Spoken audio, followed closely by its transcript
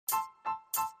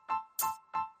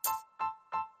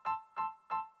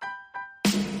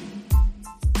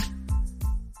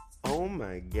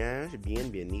my gosh,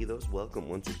 bienvenidos. Welcome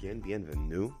once again,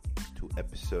 bienvenue to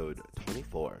episode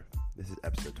 24. This is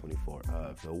episode 24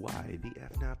 of the Why the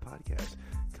F Not podcast.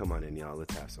 Come on in, y'all.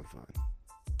 Let's have some fun.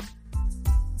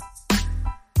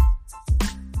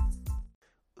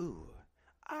 Ooh,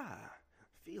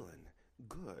 feeling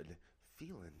good,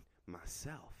 feeling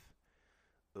myself.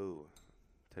 Ooh,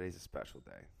 today's a special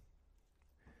day.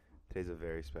 Today's a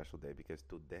very special day because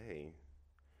today,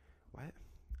 what?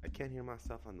 I can't hear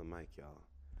myself on the mic, y'all.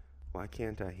 Why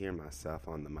can't I hear myself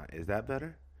on the mic? Is that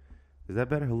better? Is that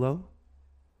better? Hello?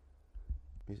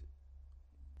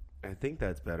 I think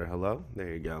that's better. Hello?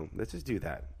 There you go. Let's just do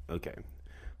that. Okay.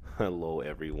 Hello,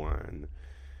 everyone.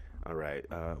 All right.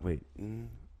 Wait.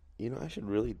 I should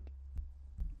really...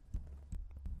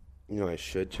 I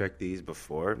should check these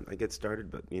before I get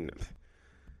started, but,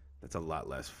 that's a lot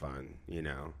less fun,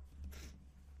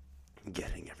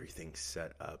 Getting everything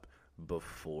set up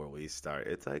before we start.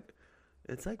 It's like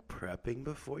prepping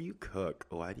before you cook.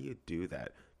 Why do you do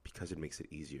that? Because it makes it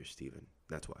easier, Steven.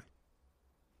 That's why.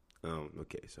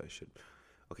 Okay, so I should.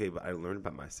 Okay, but I learned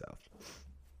about myself.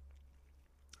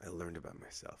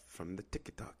 From the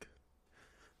TikTok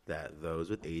that those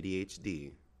with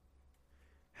ADHD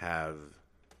have,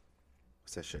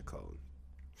 what's that shit called?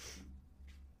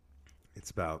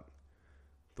 It's about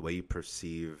the way you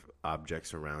perceive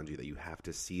objects around you, that you have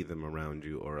to see them around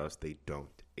you or else they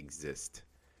don't exist.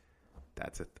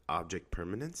 That's object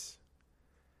permanence?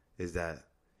 Is that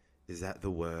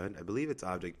the word? I believe it's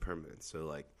object permanence. So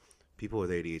like people with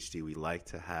ADHD, we like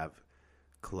to have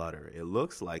clutter. It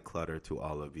looks like clutter to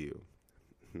all of you.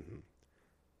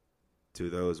 To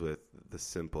those with the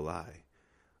simple eye,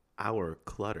 our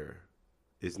clutter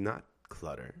is not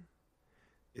clutter.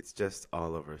 It's just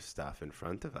all of our stuff in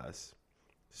front of us.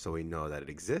 So we know that it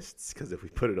exists, because if we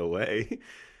put it away,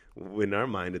 in our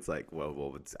mind, it's like,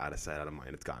 well, it's out of sight, out of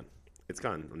mind. It's gone. It's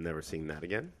gone. I'm never seeing that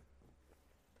again.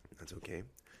 That's okay.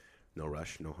 No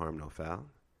rush, no harm, no foul.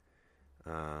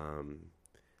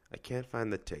 I can't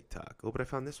find the TikTok. Oh, but I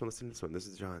found this one. Listen to this one. This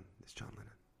is John. This is John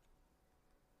Lennon.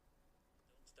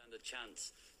 Don't stand a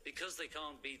chance because they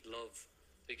can't beat love.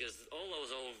 Because all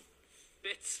those old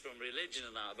bits from religion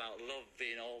and that about love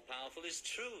being all powerful is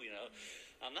true,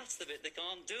 and that's the bit they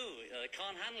can't do. They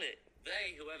can't handle it.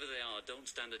 They, whoever they are, don't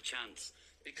stand a chance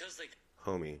because they...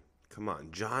 Homie, come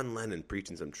on. John Lennon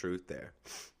preaching some truth there.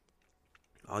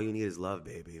 All you need is love,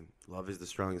 baby. Love is the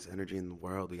strongest energy in the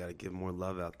world. We got to give more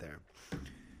love out there.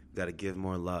 We got to give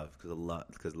more love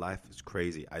because life is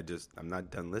crazy. I'm not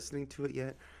done listening to it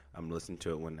yet. I'm listening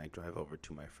to it when I drive over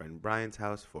to my friend Brian's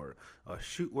house for a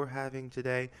shoot we're having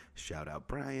today. Shout out,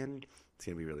 Brian. It's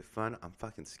going to be really fun. I'm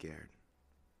fucking scared.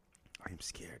 I am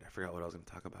scared. I forgot what I was going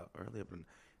to talk about earlier, but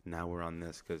now we're on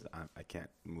this because I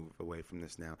can't move away from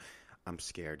this now. I'm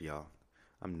scared, y'all.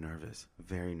 I'm nervous.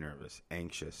 Very nervous.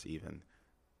 Anxious, even.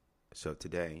 So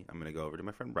today, I'm going to go over to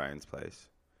my friend Brian's place.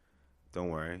 Don't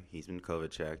worry. He's been COVID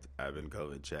checked. I've been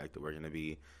COVID checked. We're going to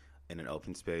be in an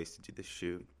open space to do this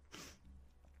shoot.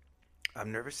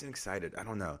 I'm nervous and excited. I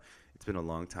don't know. It's been a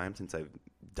long time since I've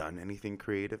done anything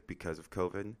creative because of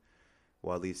COVID.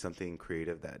 Well, at least something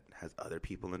creative that has other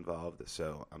people involved.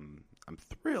 So I'm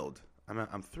thrilled.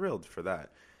 I'm thrilled for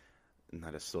that.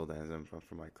 Not as sold as I'm for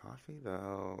my coffee,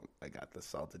 though. I got the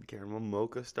salted caramel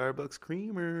mocha Starbucks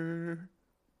creamer.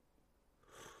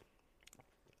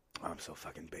 I'm so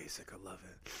fucking basic. I love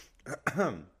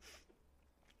it.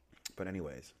 But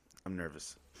anyways, I'm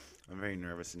nervous. I'm very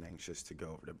nervous and anxious to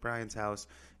go over to Brian's house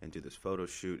and do this photo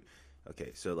shoot.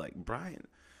 Okay, so like Brian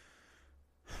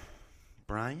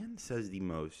says the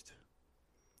most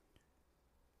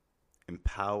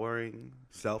empowering,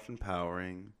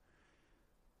 self-empowering,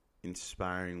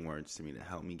 inspiring words to me to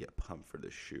help me get pumped for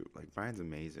this shoot. Like, Brian's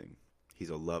amazing. He's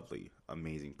a lovely,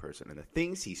 amazing person. And the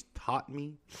things he's taught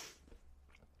me,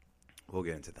 we'll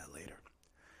get into that later.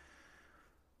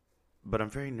 But I'm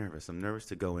very nervous. I'm nervous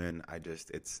to go in.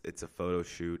 It's a photo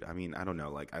shoot. I mean, I don't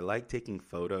know. Like, I like taking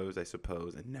photos, I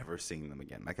suppose, and never seeing them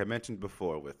again. Like I mentioned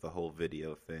before with the whole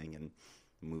video thing and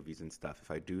movies and stuff. If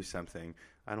I do something,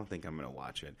 I don't think I'm going to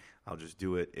watch it. I'll just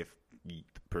do it. If the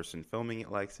person filming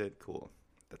it likes it, cool.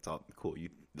 That's all. Cool.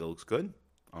 It looks good?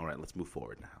 All right, let's move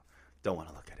forward now. Don't want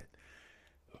to look at it.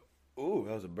 Ooh,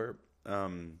 that was a burp.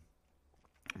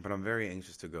 But I'm very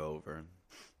anxious to go over.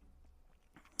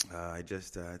 It's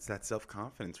that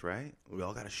self-confidence, right? We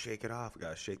all got to shake it off. We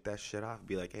got to shake that shit off.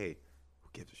 Be like, hey, who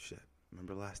gives a shit?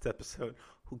 Remember last episode?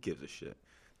 Who gives a shit?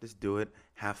 Just do it.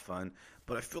 Have fun.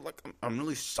 But I feel like I'm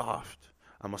really soft.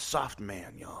 I'm a soft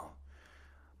man, y'all.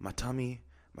 My tummy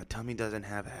doesn't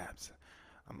have abs.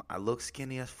 I look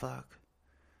skinny as fuck.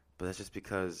 But that's just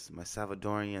because my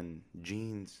Salvadorian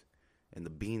genes and the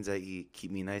beans I eat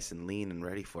keep me nice and lean and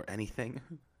ready for anything.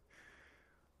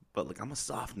 But like, I'm a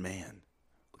soft man.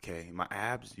 Okay, my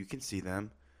abs, you can see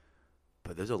them,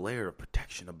 but there's a layer of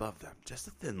protection above them, just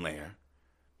a thin layer,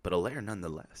 but a layer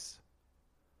nonetheless.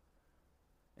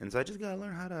 And so I just gotta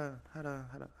learn how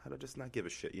to just not give a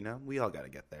shit. You know, we all gotta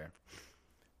get there.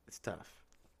 It's tough.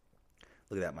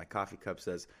 Look at that. My coffee cup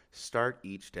says, "Start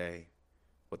each day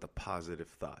with a positive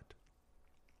thought."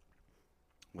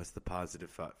 What's the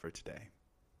positive thought for today?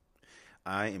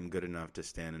 I am good enough to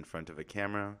stand in front of a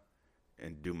camera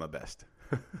and do my best.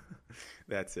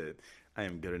 That's it. I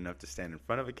am good enough to stand in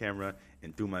front of a camera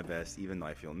and do my best, even though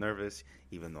I feel nervous,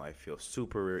 even though I feel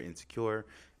super insecure,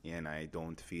 and I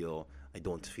don't feel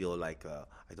like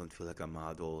a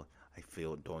model.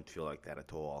 Don't feel like that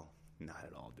at all. Not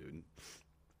at all, dude.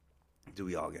 Do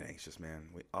we all get anxious, man?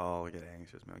 We all get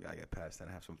anxious, man. We gotta get past that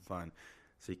and have some fun,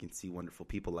 so you can see wonderful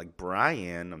people like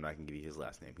Brian. I'm not gonna give you his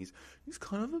last name. He's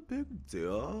kind of a big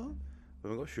deal. I'm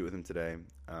gonna go shoot with him today.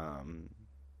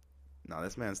 No,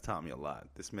 this man's taught me a lot.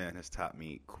 This man has taught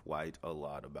me quite a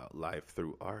lot about life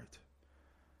through art.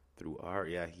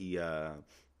 Yeah.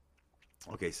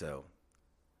 Okay, so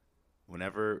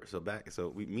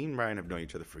me and Brian have known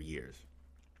each other for years,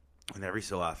 and every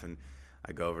so often,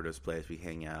 I go over to his place. We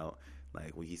hang out,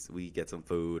 like we get some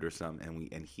food or something,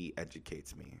 and he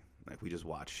educates me. Like, we just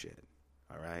watch shit.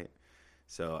 All right.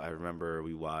 So I remember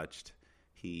we watched.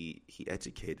 He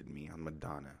educated me on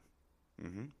Madonna.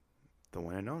 The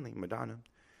one and only Madonna,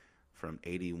 from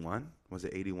 81. Was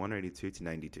it 81 or 82 to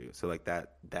 92? So like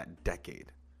that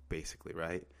decade, basically,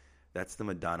 right? That's the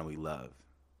Madonna we love.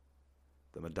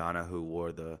 The Madonna who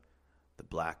wore the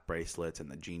black bracelets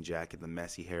and the jean jacket, the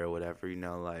messy hair or whatever, you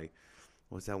know, like,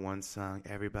 what's that one song?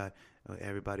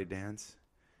 Everybody dance.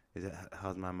 Is that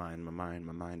how's my mind? My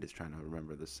mind is trying to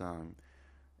remember the song.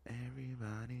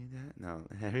 Everybody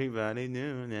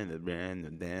knew and the brand new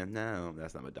damn now.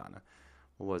 That's not Madonna.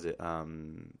 What was it?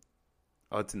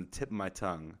 It's in the tip of my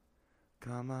tongue.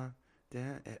 Come on,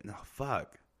 no,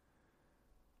 fuck.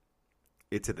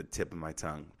 It's at the tip of my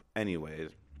tongue.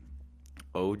 Anyways,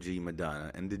 OG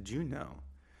Madonna. And did you know?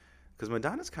 Because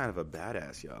Madonna's kind of a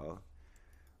badass, y'all.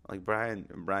 Like Brian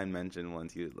mentioned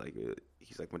once, he's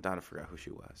like Madonna forgot who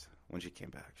she was when she came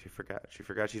back. She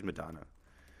forgot she's Madonna.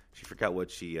 She forgot what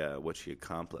she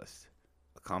accomplished.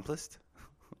 Accomplished.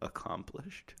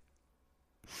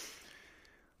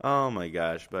 Oh my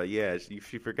gosh! But yeah, she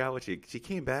forgot what she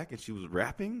came back and she was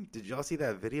rapping. Did y'all see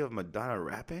that video of Madonna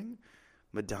rapping?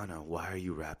 Madonna, why are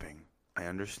you rapping? I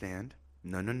understand.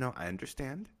 No. I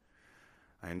understand.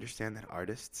 I understand that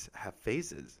artists have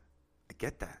phases. I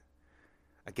get that.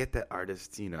 I get that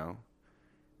artists, you know,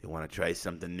 they want to try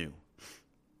something new.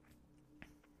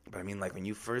 But I mean, like, when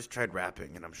you first tried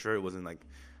rapping, and I'm sure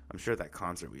that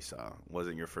concert we saw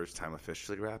wasn't your first time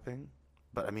officially rapping.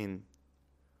 But I mean,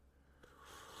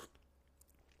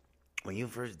 when you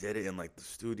first did it in like the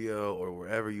studio or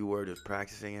wherever you were just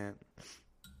practicing it,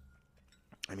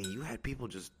 I mean, you had people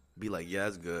just be like, yeah,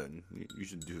 that's good. You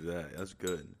should do that. That's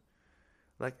good.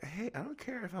 Like, hey, I don't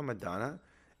care if I'm Madonna.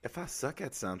 If I suck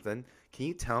at something, can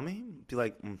you tell me? Be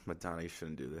like, Madonna, you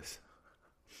shouldn't do this.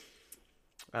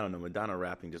 I don't know. Madonna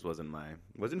rapping just wasn't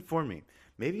for me.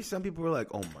 Maybe some people were like,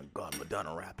 oh my God,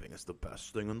 Madonna rapping is the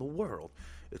best thing in the world.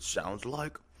 It sounds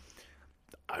like,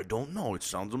 I don't know. It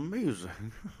sounds amazing.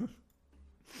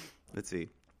 Let's see.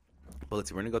 We're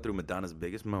going to go through Madonna's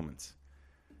biggest moments.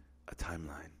 A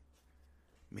timeline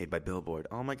made by Billboard.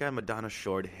 Oh my God, Madonna's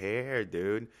short hair,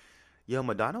 dude. Yo,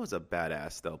 Madonna was a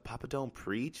badass, though. Papa Don't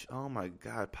Preach. Oh my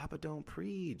God, Papa Don't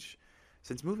Preach.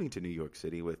 Since moving to New York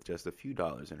City with just a few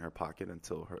dollars in her pocket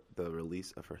until the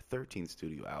release of her 13th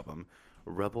studio album,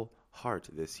 Rebel Heart,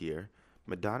 this year,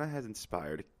 Madonna has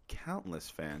inspired countless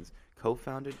fans,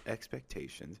 co-founded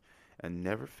expectations, and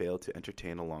never failed to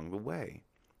entertain along the way.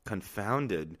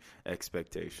 Confounded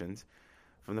expectations.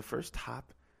 From the first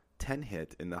top 10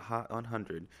 hit in the Hot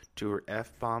 100 to her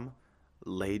F-bomb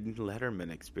laden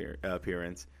Letterman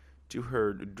appearance to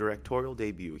her directorial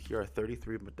debut, here are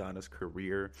 33 of Madonna's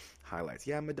career highlights.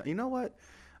 Yeah, you know what?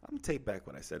 I'm going to take back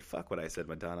what I said. Fuck what I said,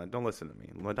 Madonna. Don't listen to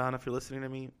me. Madonna, if you're listening to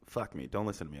me, fuck me. Don't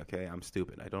listen to me, okay? I'm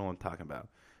stupid. I don't know what I'm talking about.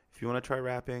 If you want to try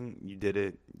rapping, you did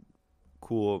it.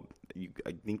 Cool.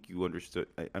 I think you understood.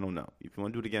 I don't know. If you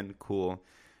want to do it again, cool.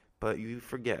 But you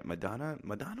forget, Madonna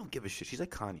don't give a shit. She's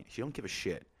like Kanye. She don't give a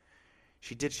shit.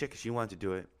 She did shit because she wanted to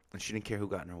do it, and she didn't care who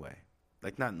got in her way.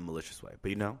 Like, not in a malicious way, but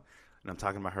you know? And I'm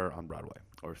talking about her on Broadway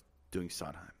or doing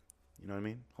Sondheim. You know what I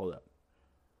mean? Hold up.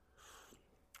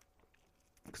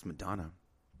 Because Madonna,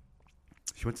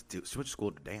 she went to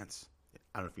school to dance.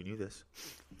 I don't know if you knew this.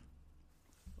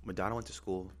 Madonna went to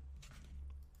school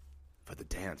for the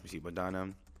dance. Let me see,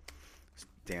 Madonna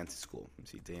dance school. Let me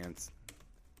see, dance.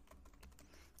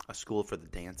 A school for the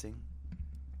dancing.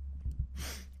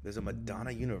 There's a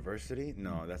Madonna University?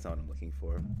 No, that's not what I'm looking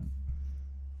for.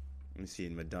 Let me see,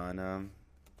 Madonna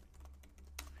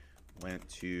she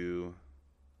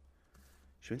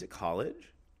went to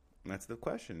college? That's the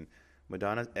question.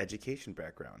 Madonna's education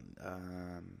background.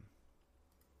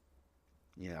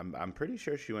 Yeah, I'm pretty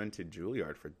sure she went to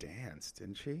Juilliard for dance,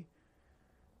 didn't she?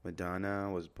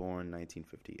 Madonna was born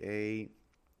 1958.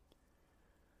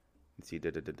 Let's see.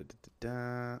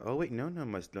 Oh, wait, no.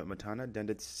 Madonna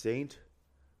attended St.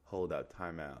 Hold up,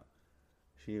 time out.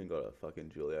 She didn't even go to fucking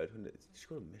Juilliard. Did she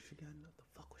go to Michigan? What the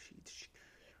fuck was she?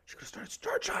 She could have started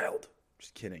Star Child.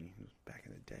 Just kidding. It was back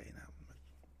in the day.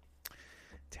 Now,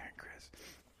 Darren Chris.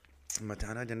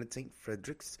 Madonna attended St.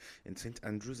 Frederick's in St.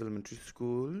 Andrews Elementary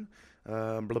School.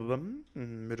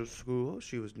 Middle school.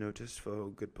 She was noticed for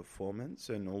good performance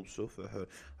and also for her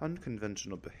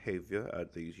unconventional behavior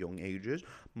at these young ages.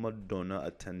 Madonna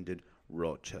attended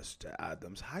Rochester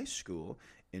Adams High School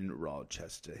in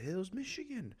Rochester Hills,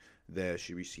 Michigan. There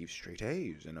she received straight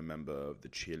A's and a member of the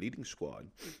cheerleading squad.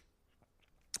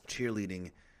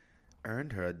 Cheerleading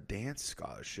earned her a dance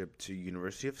scholarship to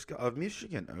University of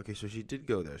Michigan. Okay, so she did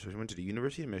go there. So she went to the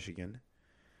University of Michigan.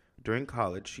 During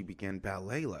college, she began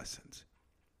ballet lessons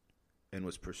and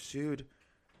was persuaded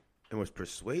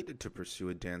to pursue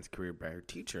a dance career by her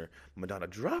teacher. Madonna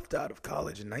dropped out of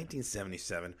college in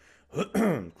 1977,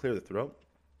 clear the throat,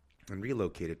 and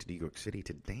relocated to New York City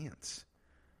to dance.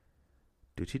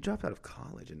 Dude, she dropped out of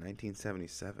college in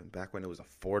 1977, back when it was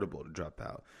affordable to drop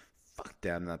out. Fuck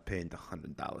that, I'm not paying the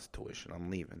 $100 tuition.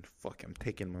 I'm leaving. Fuck, I'm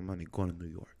taking my money, going to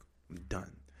New York. I'm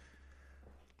done.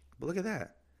 But look at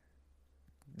that.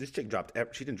 This chick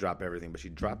she didn't drop everything, but she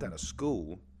dropped out of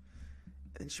school,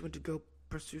 and she went to go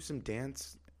pursue some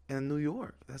dance in New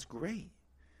York. That's great.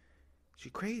 She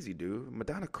crazy, dude.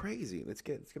 Madonna crazy. Let's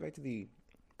get back to the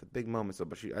big moments, though.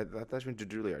 But I thought she went to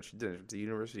Juilliard. She didn't. She went to the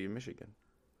University of Michigan.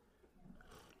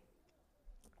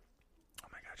 Oh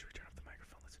my God, should we turn off the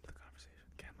microphone? Listen to the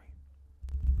conversation, can we?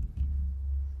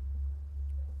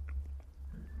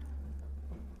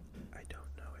 I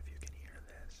don't know if you can hear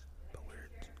this, but we're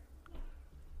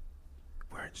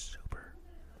in super.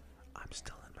 I'm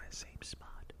still in my same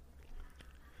spot.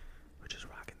 We're just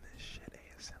rocking this shit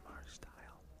ASMR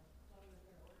style.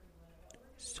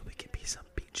 So we can be some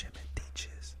beach and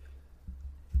teaches.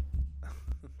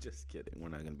 Just kidding. We're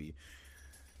not going to be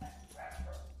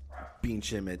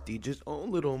beach and teaches. Oh,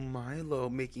 little Milo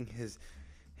making his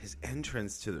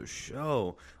entrance to the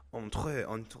show. Entree.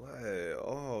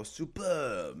 Oh,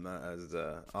 superb, as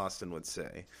Austin would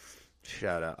say.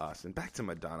 Shout out Austin. Back to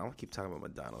Madonna. I want to keep talking about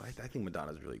Madonna. I think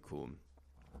Madonna's really cool.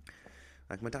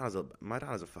 Like Madonna's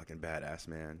a fucking badass,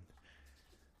 man.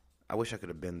 I wish I could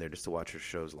have been there just to watch her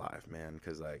shows live, man.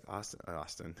 Because like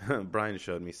Austin, Brian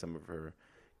showed me some of her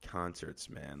concerts,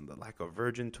 man. The Like a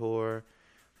Virgin tour.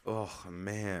 Oh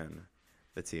man.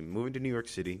 Let's see. Moving to New York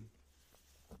City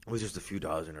with just a few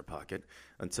dollars in her pocket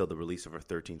until the release of her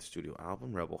 13th studio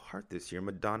album, Rebel Heart, this year.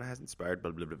 Madonna has inspired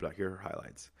blah blah blah blah. Here are her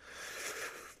highlights.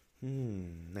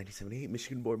 1978,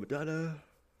 Michigan-born Madonna,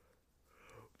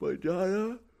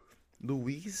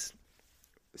 Louise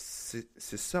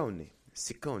Ciccone,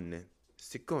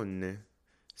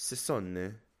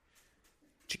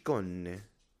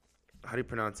 how do you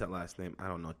pronounce that last name? I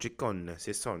don't know.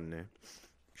 Ciccone.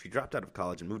 She dropped out of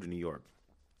college and moved to New York.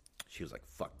 She was like,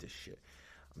 fuck this shit.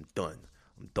 I'm done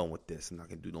with this. I'm not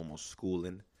going to do no more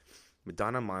schooling.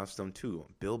 Madonna milestone 2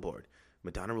 on Billboard.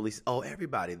 Madonna released,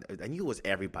 everybody. I knew it was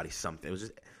everybody something. It was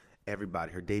just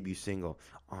everybody. Her debut single,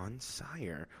 On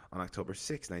Sire, on October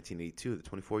 6, 1982. The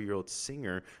 24-year-old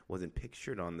singer wasn't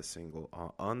pictured on the single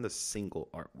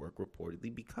artwork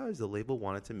reportedly because the label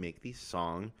wanted to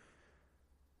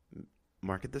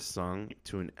market the song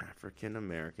to an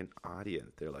African-American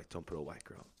audience. They're like, don't put a white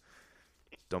girl.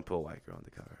 Don't put a white girl on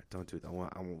the cover. Don't do that. I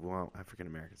want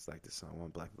African-Americans to like this song. I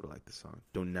want black people to like this song.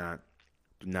 Do not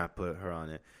put her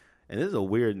on it. And this is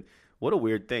what a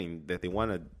weird thing that they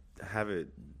want to have it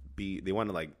be. They want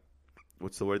to like,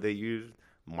 what's the word they use?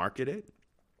 Market it.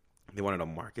 They wanted to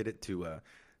market it to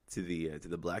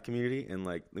the black community. And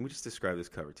like, let me just describe this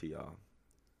cover to y'all.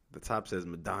 The top says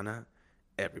Madonna,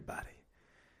 everybody,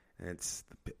 and it's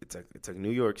like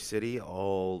New York City.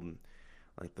 All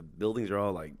like the buildings are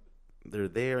all like they're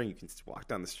there, and you can just walk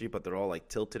down the street, but they're all like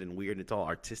tilted and weird. And it's all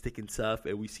artistic and stuff.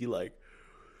 And we see like.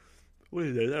 What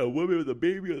is that? A woman with a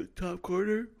baby on the top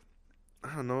corner?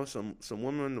 I don't know. Some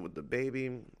woman with the baby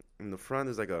in the front.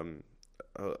 There's like a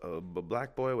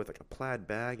black boy with like a plaid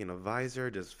bag and a visor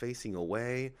just facing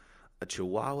away. A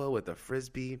chihuahua with a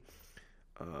frisbee.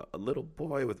 a little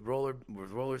boy with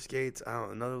roller skates.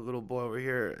 Another little boy over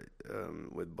here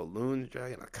with balloons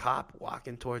dragging. A cop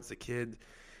walking towards the kid.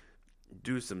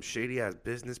 Do some shady ass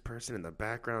business person in the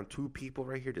background. Two people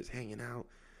right here just hanging out,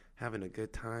 having a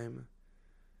good time.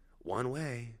 One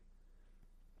way.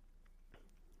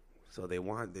 So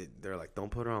they're like,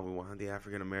 don't put her on. We want the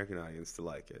African American audience to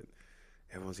like it.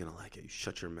 Everyone's gonna like it. You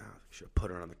shut your mouth. You should put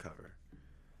her on the cover.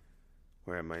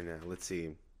 Where am I now? Let's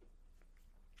see.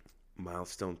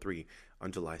 Milestone 3.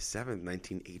 On July 7th,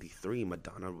 1983,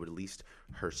 Madonna released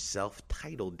her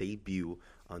self-titled debut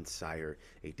on Sire.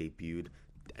 It debuted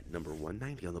at number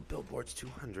 190 on the Billboard's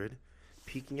 200,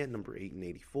 peaking at number 8 in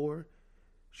 84.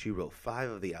 She wrote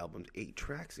 5 of the album's 8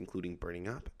 tracks, including Burning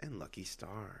Up and Lucky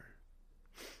Star.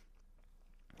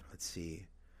 Let's see.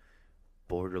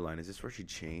 Borderline. Is this where she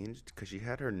changed? Because she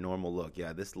had her normal look.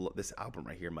 Yeah, this album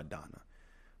right here, Madonna,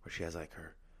 where she has like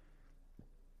her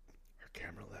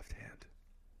camera left hand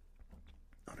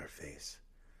on her face,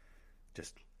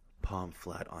 just palm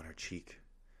flat on her cheek,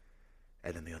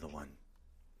 and then the other one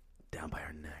down by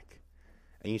her neck.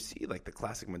 And you see like the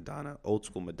classic Madonna, old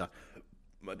school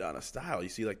Madonna style. You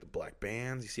see like the black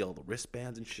bands, you see all the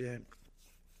wristbands and shit,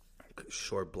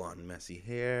 short blonde messy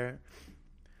hair.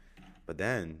 But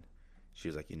then she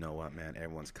was like, you know what, man,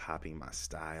 everyone's copying my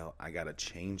style, I gotta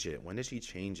change it. When did she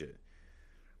change it?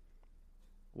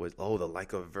 Was the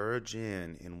Like a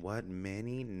Virgin, in what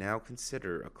many now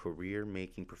consider a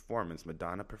career-making performance.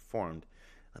 Madonna performed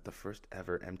at the first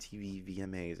ever MTV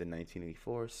VMAs in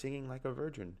 1984, singing Like a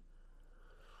Virgin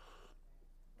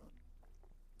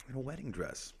in a wedding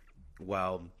dress,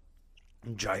 while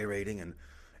gyrating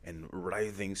and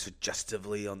writhing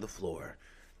suggestively on the floor.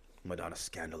 Madonna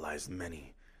scandalized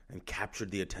many and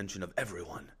captured the attention of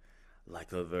everyone.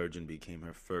 Like a Virgin became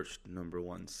her first number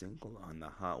 1 single on the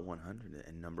Hot 100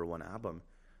 and number 1 album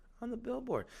on the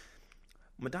Billboard.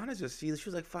 Madonna she was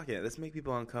like, fuck it, let's make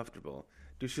people uncomfortable.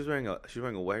 Dude, she was wearing a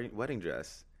wedding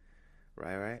dress,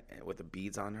 right, and with the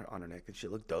beads on her neck and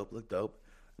shit. Looked dope.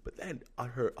 But then on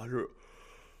her, oh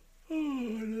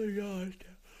my gosh.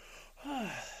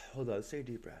 Hold on, let's take a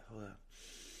deep breath. Hold on.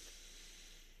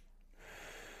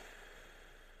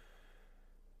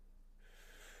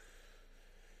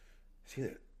 See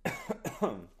that?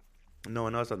 No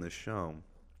one else on the show,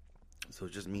 so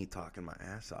it's just me talking my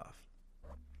ass off.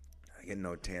 I get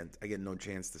no chance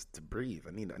to breathe.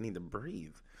 I need to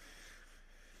breathe.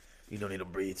 You don't need to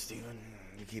breathe, Steven.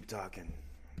 You keep talking.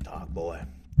 Talk, boy.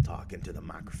 Talk into the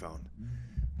microphone.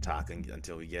 Talking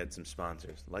until we get some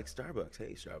sponsors, like Starbucks.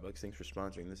 Hey, Starbucks, thanks for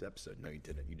sponsoring this episode. No, you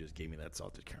didn't. You just gave me that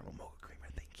salted caramel mocha creamer.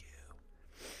 Thank you.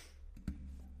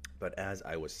 But as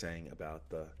I was saying about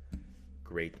the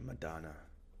great Madonna,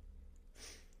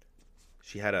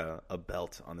 she had a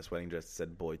belt on this wedding dress that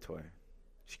said boy toy.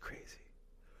 She's crazy.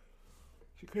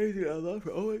 I love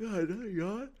her. Oh my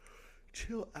god.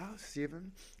 Chill out,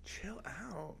 Steven. Chill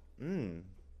out.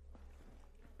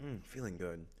 Feeling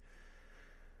good.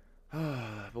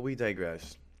 But we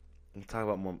digress. We'll talk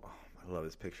about more. Oh, I love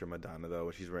this picture of Madonna though,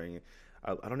 what she's wearing.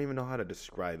 I don't even know how to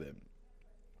describe it.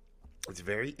 It's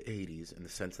very 80s in the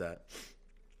sense that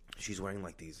she's wearing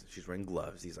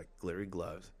gloves, these like glittery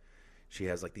gloves. She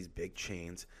has like these big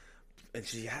chains, and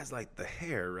she has like the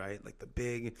hair, right? Like the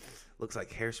big, looks like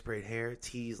hairsprayed hair,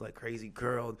 teased like crazy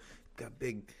curled, got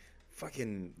big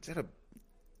fucking,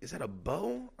 is that a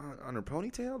bow on her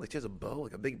ponytail? Like she has a bow,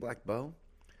 like a big black bow.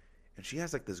 And she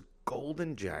has like this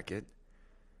golden jacket.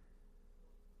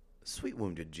 Sweet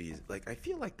wounded Jesus. Like I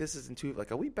feel like this isn't too,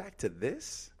 like, are we back to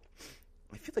this?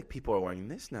 I feel like people are wearing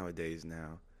this nowadays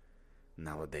now.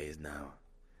 No.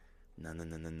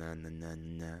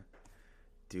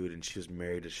 Dude, and she was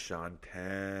married to Sean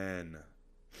Penn.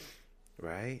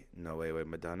 Right? No, wait.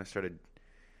 Madonna started,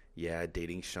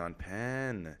 dating Sean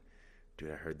Penn.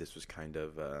 Dude, I heard this was kind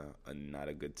of not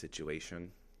a good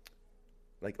situation.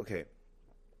 Like, okay.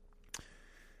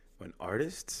 When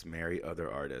artists marry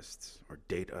other artists or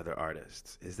date other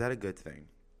artists, is that a good thing?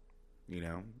 You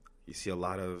know? You see a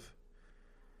lot of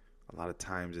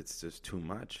times it's just too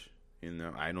much. You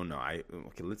know, I don't know.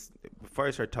 Before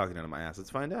I start talking out of my ass, let's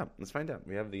find out.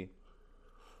 We have the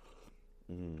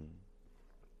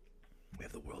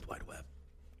World Wide Web.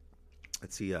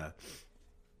 Let's see,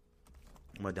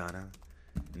 Madonna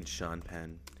and Sean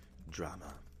Penn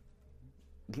drama.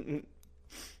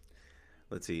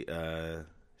 Let's see,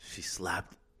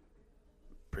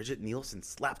 Bridget Nielsen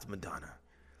slapped Madonna.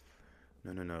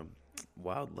 No.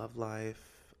 Wild Love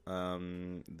Life,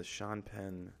 the Sean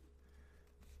Penn.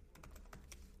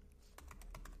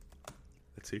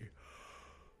 Let's see.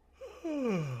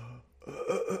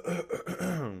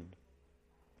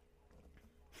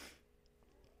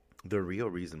 The real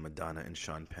reason Madonna and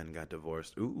Sean Penn got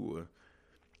divorced. Ooh.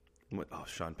 Oh,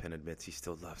 Sean Penn admits he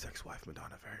still loves ex-wife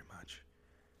Madonna very much.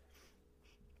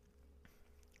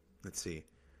 Let's see.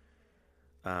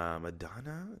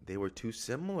 Madonna, they were too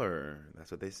similar.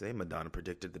 That's what they say. Madonna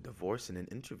predicted the divorce in an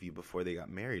interview before they got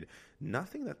married.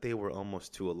 Nothing that they were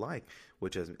almost too alike,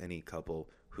 which, as any couple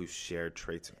whose shared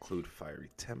traits include fiery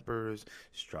tempers,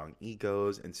 strong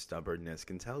egos, and stubbornness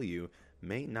can tell you,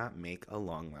 may not make a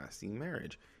long-lasting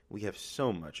marriage. We have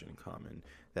so much in common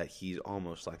that he's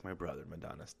almost like my brother,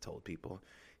 Madonna told people.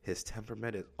 His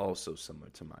temperament is also similar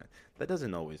to mine. That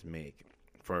doesn't always make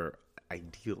for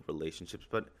ideal relationships,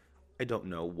 but I don't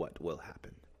know what will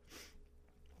happen.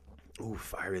 Ooh,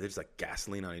 fiery. They're just like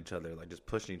gasoline on each other, like just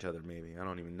pushing each other maybe. I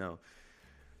don't even know.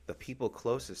 The people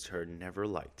closest to her never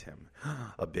liked him.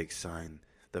 A big sign.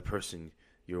 The person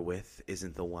you're with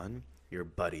isn't the one. Your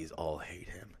buddies all hate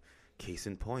him. Case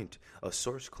in point, a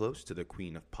source close to the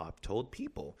Queen of Pop told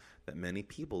People that many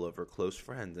people of her close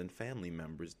friends and family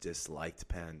members disliked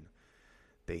Penn.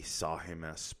 They saw him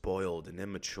as spoiled and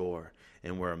immature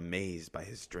and were amazed by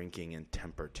his drinking and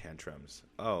temper tantrums.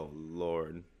 Oh,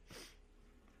 Lord.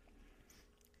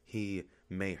 He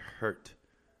may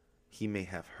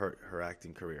have hurt her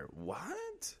acting career.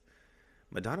 What?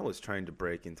 Madonna was trying to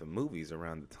break into movies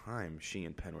around the time she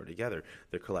and Penn were together.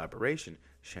 Their collaboration,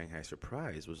 Shanghai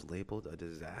Surprise, was labeled a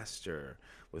disaster,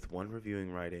 with one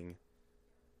reviewing writing,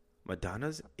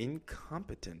 Madonna's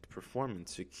incompetent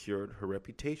performance secured her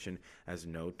reputation as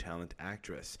no-talent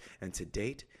actress, and to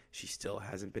date, she still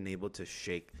hasn't been able to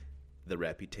shake the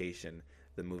reputation.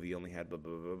 The movie only had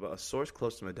A source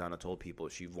close to Madonna told People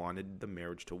she wanted the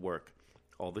marriage to work.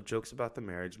 All the jokes about the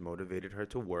marriage motivated her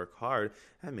to work hard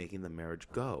at making the marriage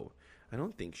go. I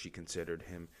don't think she considered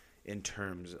him in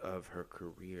terms of her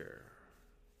career.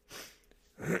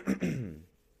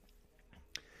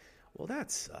 Well, that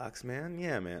sucks, man.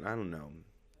 Yeah, man. I don't know.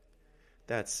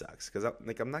 That sucks. Because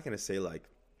I'm not going to say, like,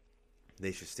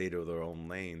 they should stay to their own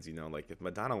lanes, you know. Like, if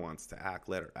Madonna wants to act,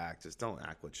 let her act. Just don't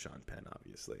act with Sean Penn,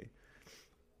 obviously.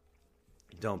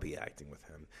 Don't be acting with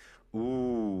him.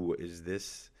 Ooh, is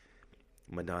this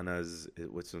Madonna's,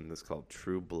 what's this called?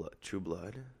 True Blood?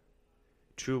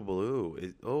 True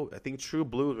Blue. I think True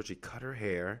Blue is where she cut her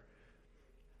hair.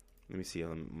 Let me see.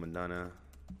 Madonna...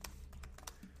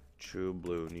 True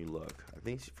Blue, new look. I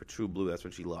think for True Blue, that's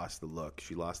when she lost the look.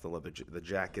 She lost the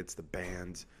jackets, the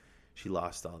bands. She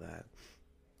lost all that.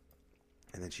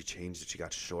 And then she changed it. She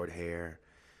got short hair.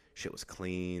 Shit was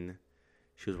clean.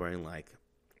 She was wearing I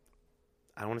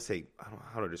don't know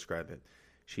how to describe it.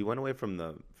 She went away from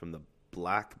the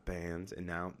black bands, and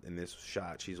now in this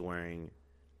shot, she's wearing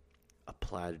a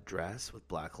plaid dress with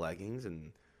black leggings,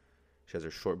 and she has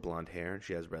her short blonde hair, and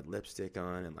she has red lipstick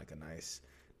on, and like a nice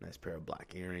pair of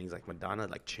black earrings. Like, Madonna,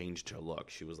 changed her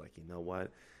look. She was like, you know what?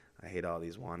 I hate all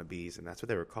these wannabes. And that's what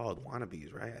they were called,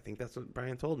 wannabes, right? I think that's what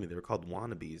Brian told me. They were called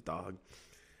wannabes, dog.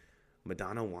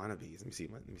 Madonna wannabes. Let me see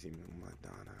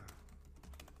Madonna.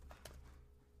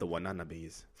 The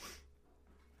wannabes.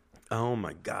 Oh,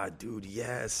 my God, dude.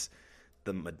 Yes.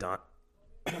 The Madonna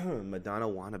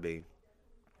wannabe.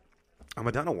 A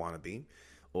Madonna wannabe,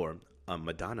 or a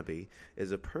Madonna-bee,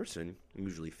 is a person,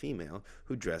 usually female,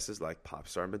 who dresses like pop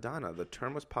star Madonna. The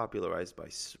term was popularized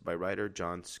by writer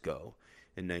John Scow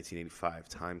in 1985,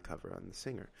 Time cover on the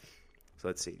singer. So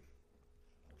let's see.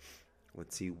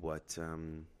 Let's see what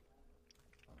do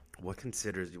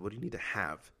you need to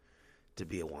have to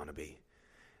be a wannabe?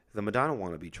 The Madonna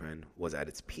wannabe trend was at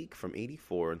its peak from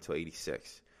 84 until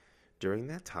 86. During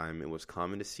that time, it was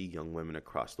common to see young women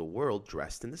across the world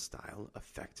dressed in the style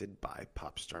affected by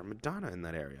pop star Madonna in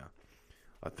that area.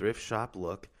 A thrift shop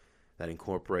look that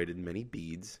incorporated many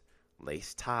beads,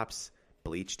 lace tops,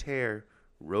 bleached hair,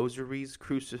 rosaries,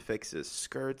 crucifixes,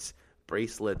 skirts,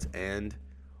 bracelets, and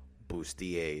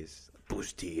bustiers.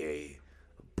 Bustier.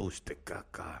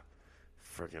 Busticaca.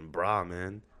 Freaking bra,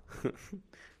 man.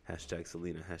 Hashtag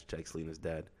Selena. Hashtag Selena's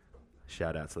dead.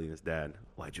 Shout out Selena's dad.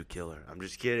 Why'd you kill her? I'm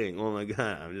just kidding. Oh my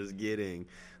God, I'm just kidding.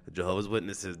 The Jehovah's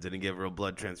Witnesses didn't give her a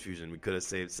blood transfusion. We could have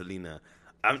saved Selena.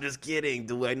 I'm just kidding.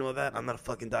 Do I know that? I'm not a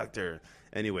fucking doctor.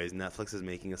 Anyways, Netflix is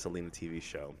making a Selena TV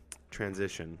show.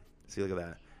 Transition. See, look at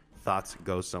that. Thoughts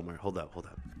go somewhere. Hold up.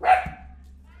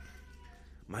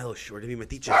 Milo, sure to be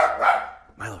metiche.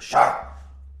 Milo, shut up.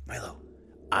 Milo,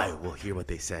 I will hear what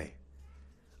they say.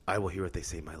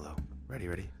 Milo.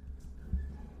 Ready?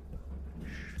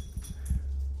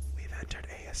 Entered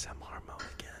ASMR mode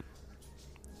again.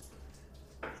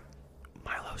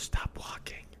 Milo, stop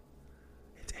walking.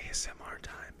 It's ASMR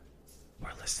time.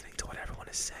 We're listening to what everyone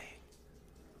is saying.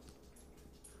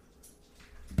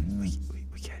 We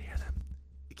can't hear them.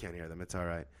 You can't hear them. It's all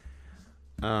right.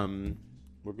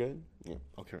 We're good? Yeah,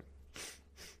 okay.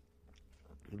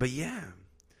 But yeah,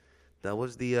 that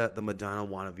was the Madonna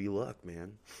wannabe look,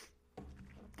 man.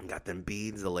 Got them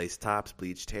beads, the lace tops,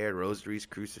 bleached hair, rosaries,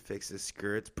 crucifixes,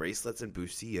 skirts, bracelets, and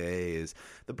bustiers.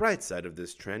 The bright side of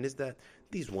this trend is that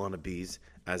these wannabes,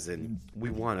 as in we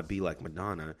want to be like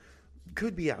Madonna,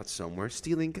 could be out somewhere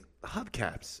stealing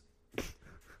hubcaps.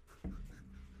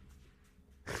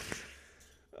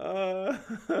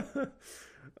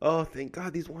 Oh, thank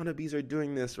God these wannabes are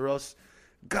doing this, or else,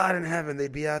 God in heaven,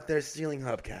 they'd be out there stealing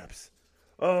hubcaps.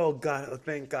 Oh, God,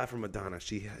 thank God for Madonna.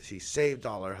 She saved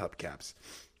all our hubcaps.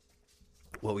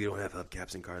 Well, we don't have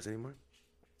hubcaps in cars anymore?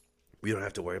 We don't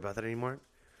have to worry about that anymore?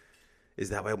 Is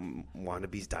that why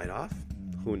wannabes died off?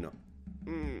 Who knows?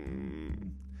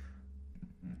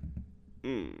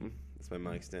 That's my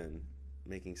mic stand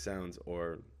making sounds,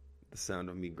 or the sound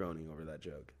of me groaning over that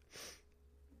joke.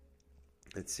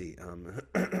 Let's see.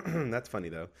 That's funny,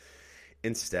 though.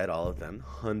 Instead, all of them,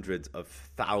 hundreds of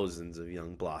thousands of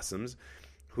young blossoms,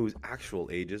 whose actual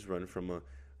ages run from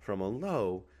a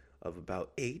low of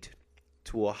about 8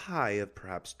 to a high of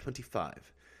perhaps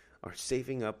 25, are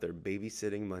saving up their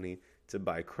babysitting money to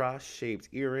buy cross-shaped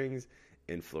earrings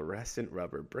and fluorescent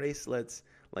rubber bracelets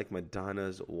like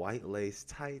Madonna's white lace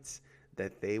tights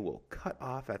that they will cut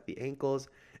off at the ankles,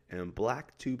 and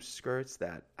black tube skirts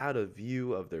that, out of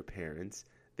view of their parents,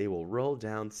 they will roll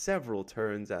down several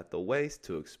turns at the waist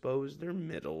to expose their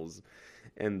middles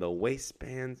and the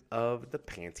waistbands of the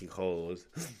pantyhose.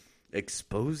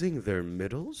 Exposing their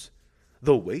middles?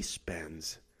 The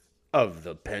waistbands of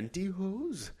the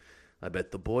pantyhose? I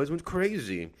bet the boys went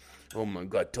crazy. Oh my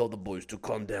God, tell the boys to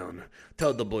calm down.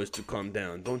 Tell the boys to calm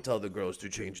down. Don't tell the girls to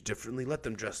change differently. Let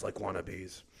them dress like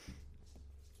wannabes.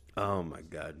 Oh my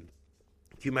God.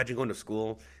 Can you imagine going to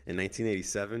school in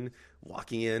 1987,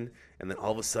 walking in, and then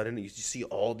all of a sudden you see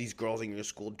all these girls in your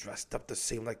school dressed up the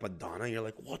same like Madonna, and you're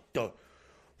like,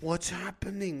 what's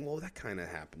happening? Well, that kind of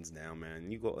happens now,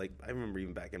 man. You go, like, I remember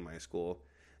even back in my school.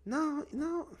 No.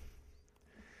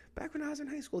 Back when I was in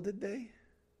high school, did they?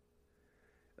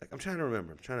 Like, I'm trying to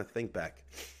remember. I'm trying to think back.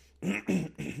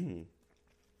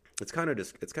 It's kind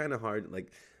of hard.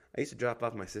 Like, I used to drop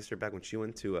off my sister back when she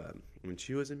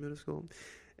was in middle school.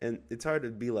 And it's hard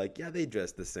to be like, yeah, they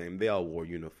dressed the same. They all wore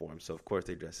uniforms, so of course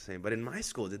they dressed the same. But in my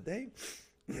school, did they?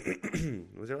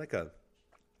 Was there like a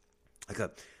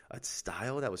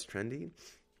style that was trendy?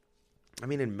 I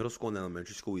mean, in middle school and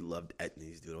elementary school, we loved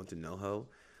etnies, dude. I went to NoHo.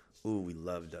 Ooh, we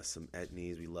loved some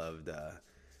etnies. We loved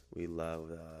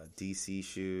DC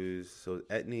shoes. So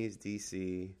etnies,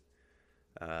 DC.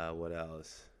 What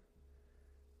else?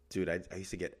 Dude, I used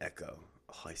to get Echo.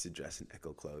 Oh, I used to dress in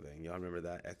Echo clothing. Y'all remember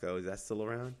that? Echo, is that still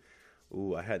around?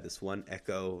 Ooh, I had this one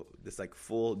Echo, this like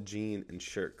full jean and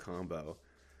shirt combo.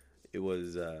 It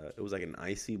was like an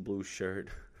icy blue shirt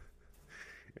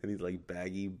and these like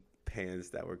baggy pants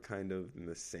that were kind of in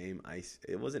the same ice.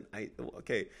 It wasn't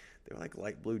okay. They were like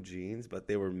light blue jeans, but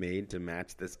they were made to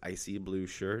match this icy blue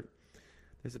shirt.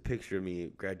 There's a picture of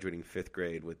me graduating 5th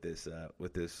grade with this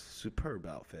superb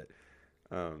outfit.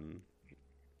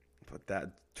 But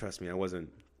that, trust me, I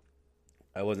wasn't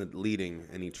leading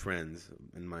any trends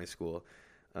in my school.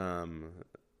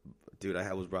 Dude,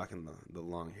 I was rocking the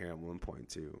long hair at one point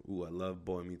too. Ooh, I love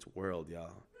Boy Meets World,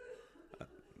 y'all.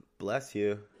 Bless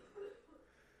you.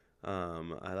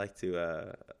 I like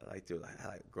to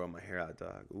grow my hair out,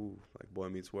 dog. Ooh, like Boy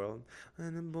Meets World.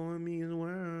 And then Boy Meets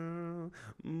World,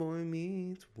 Boy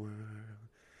Meets World.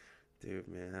 Dude,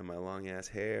 man, I had my long ass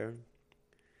hair.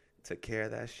 Took care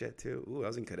of that shit too. Ooh, I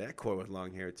was in cadet corps with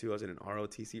long hair too. I was in an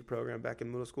ROTC program back in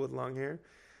middle school with long hair.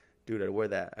 Dude, I'd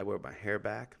wear my hair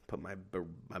back, put my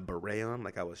beret on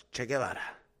like I was Che Guevara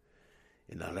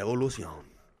in la revolución.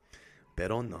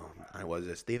 Pero no, I was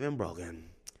a Stephen Brogan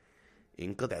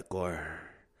in cadet corps.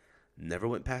 Never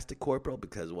went past the corporal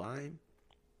because why?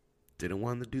 Didn't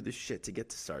want to do the shit to get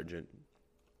to sergeant.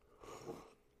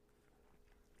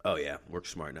 Oh yeah, work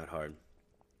smart, not hard.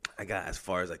 I got as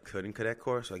far as I could in cadet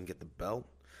corps so I can get the belt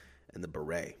and the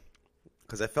beret.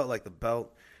 Because I felt like the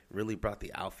belt really brought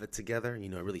the outfit together. You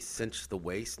know, it really cinched the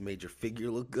waist, made your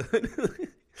figure look good.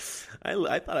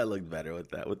 I thought I looked better with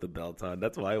that, with the belt on.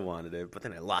 That's why I wanted it. But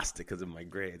then I lost it because of my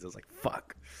grades. I was like,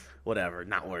 fuck, whatever,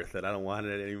 not worth it. I don't want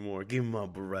it anymore. Give me my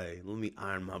beret. Let me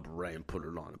iron my beret and put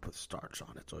it on and put starch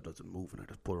on it so it doesn't move, and I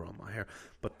just put it on my hair.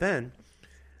 But then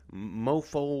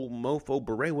mofo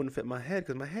beret wouldn't fit my head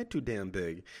because my head too damn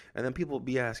big. And then people would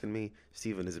be asking me,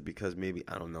 Steven, is it because maybe,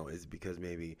 I don't know, is it because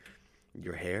maybe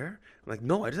your hair? I'm like,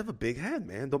 no, I just have a big head,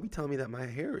 man. Don't be telling me that my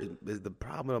hair is the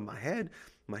problem of my head.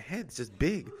 My head's just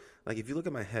big. Like, if you look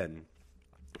at my head,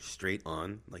 straight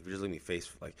on. Like, if you just look at me face,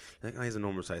 like, oh, he has a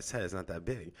normal size head. It's not that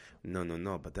big.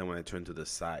 No. But then when I turn to the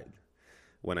side,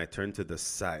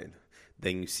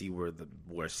 then you see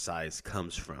where size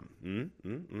comes from.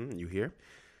 You hear?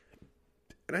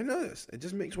 And I know this. It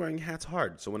just makes wearing hats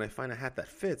hard. So when I find a hat that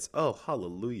fits, oh,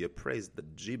 hallelujah, praise the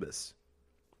Jeebus.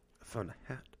 I found a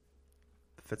hat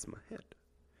that fits my head.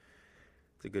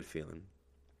 It's a good feeling.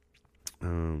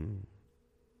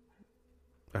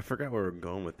 I forgot where we're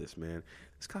going with this, man.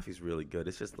 This coffee's really good.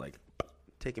 It's just like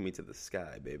taking me to the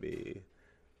sky, baby.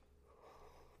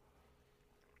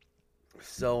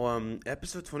 So,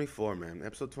 episode 24, man.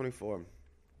 Episode 24.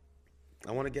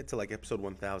 I want to get to like episode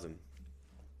 1000.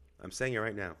 I'm saying it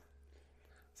right now.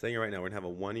 We're going to have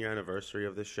a 1-year anniversary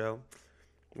of this show.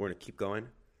 We're going to keep going.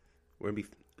 We're going to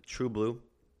be true blue.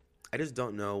 I just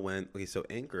don't know when. Okay, so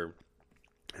Anchor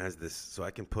has this. So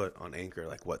I can put on Anchor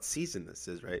like what season this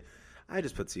is, right? I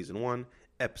just put season 1,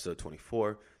 episode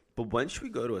 24. But when should we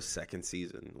go to a second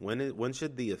season? When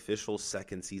should the official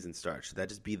second season start? Should that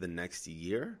just be the next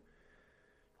year?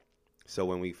 So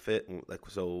when we fit, like,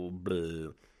 so,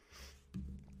 blah.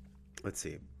 Let's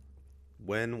see.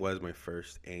 When was my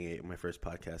first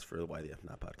podcast for the Why the F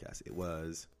Not podcast? It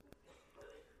was,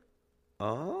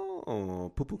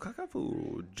 Pupu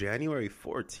Kakafu, January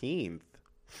 14th.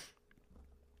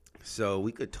 So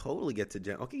we could totally get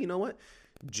to okay, you know what?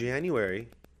 January,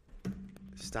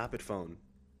 stop it phone.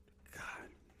 God,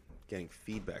 getting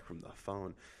feedback from the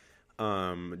phone.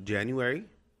 January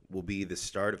will be the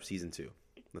start of season 2.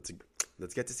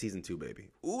 Let's get to season 2, baby.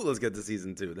 Ooh, let's get to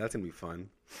season 2. That's gonna be fun.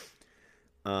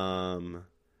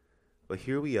 But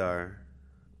here we are,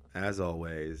 as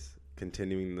always,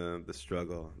 continuing the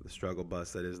struggle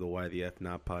bus that is the Why the F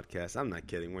Not podcast. I'm not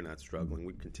kidding. We're not struggling.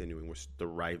 We're continuing. We're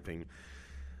thriving.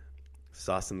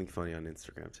 Saw something funny on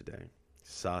Instagram today.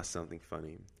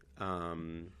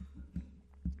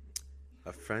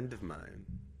 A friend of mine,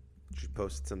 she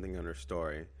posted something on her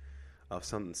story of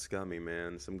something scummy,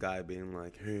 man. Some guy being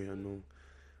like, hey, I know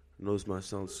this might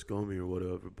sound scummy or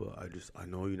whatever, but I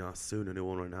know you're not suing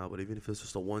anyone right now, but even if it's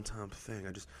just a one-time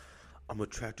thing, I'm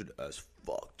attracted as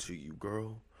fuck to you,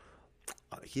 girl.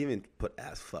 He even put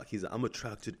as fuck. He's like, I'm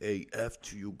attracted AF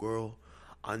to you, girl.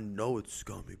 I know it's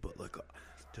scummy, but like,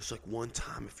 just like one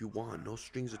time if you want, no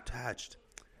strings attached.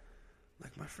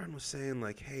 Like my friend was saying,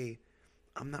 like, hey,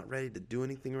 I'm not ready to do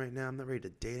anything right now. I'm not ready to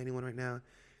date anyone right now.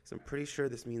 Because I'm pretty sure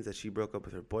this means that she broke up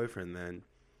with her boyfriend then.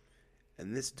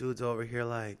 And this dude's over here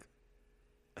like,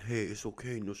 hey, it's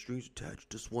okay, no strings attached.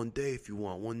 Just one day if you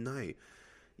want, one night.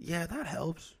 Yeah, that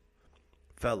helps.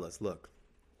 Fellas, look.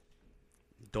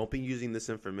 Don't be using this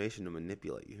information to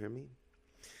manipulate, you hear me?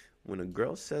 When a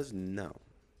girl says no,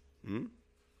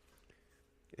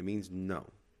 it means no.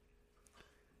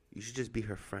 You should just be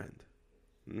her friend.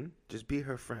 Just be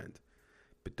her friend.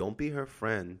 But don't be her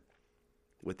friend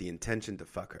with the intention to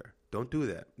fuck her. Don't do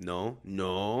that. No.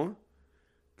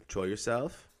 Control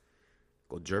yourself.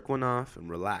 Go jerk one off and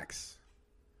relax.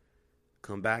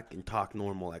 Come back and talk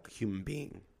normal like a human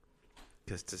being.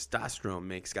 Because testosterone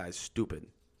makes guys stupid.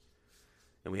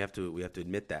 And we have to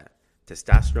admit that.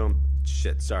 Testosterone,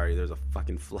 sorry, there's a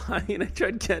fucking fly and I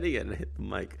tried getting it and I hit the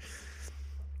mic.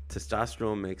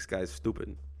 Testosterone makes guys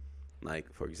stupid.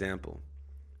 Like, for example,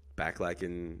 back like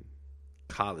in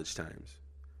college times,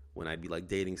 when I'd be like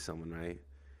dating someone, right?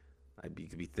 I'd be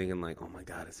thinking like, oh my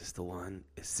God, is this the one?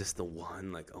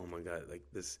 Like, oh my God, like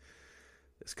this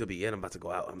could be it. I'm about to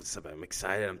go out. I'm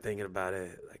excited. I'm thinking about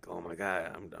it. Like, oh my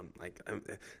God,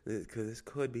 this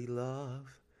could be love.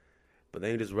 But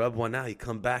then you just rub one out. You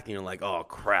come back and you're like, oh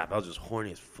crap, I was just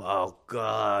horny as fuck. Oh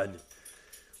God.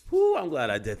 Whew, I'm glad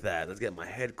I did that. Let's get my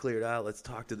head cleared out. Let's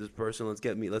talk to this person.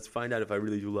 Let's find out if I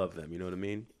really do love them. You know what I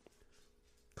mean?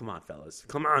 Come on, fellas.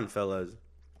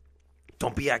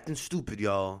 Don't be acting stupid,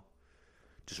 y'all.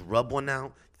 Just rub one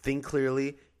out, think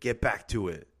clearly, get back to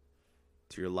it.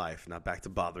 To your life, not back to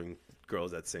bothering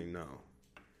girls that say no.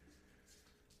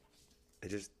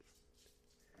 It's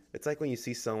like when you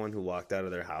see someone who walked out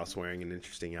of their house wearing an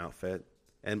interesting outfit.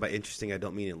 And by interesting, I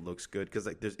don't mean it looks good. Because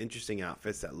like, there's interesting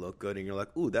outfits that look good. And you're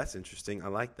like, ooh, that's interesting. I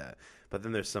like that. But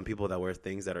then there's some people that wear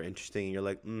things that are interesting. And you're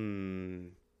like,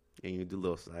 And you do a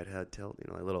little side head tilt. You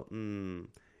know, like little,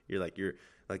 You're like, your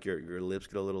lips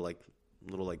get a little,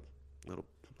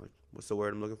 what's the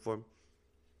word I'm looking for?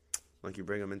 Like you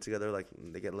bring them in together, like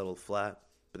they get a little flat.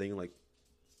 But then you like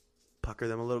pucker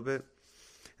them a little bit.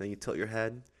 And then you tilt your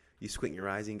head. You squint your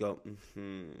eyes and go,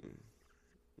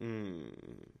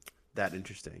 that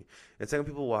interesting. And some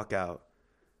people walk out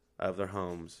of their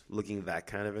homes looking that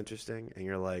kind of interesting, and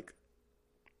you're like,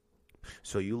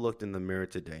 so you looked in the mirror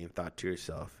today and thought to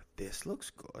yourself, this looks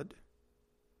good?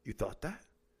 You thought that?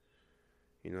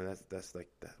 You know, that's like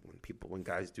that when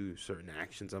guys do certain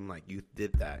actions, I'm like, you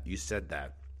did that, you said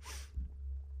that,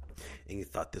 and you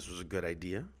thought this was a good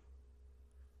idea.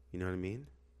 You know what I mean?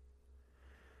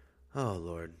 Oh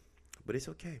Lord, but it's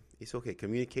okay. It's okay.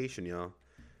 Communication, y'all.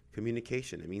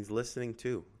 Communication. It means listening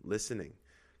too. Listening,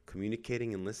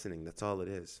 communicating, and listening. That's all it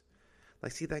is.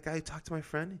 Like, see that guy who talked to my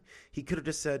friend? He could have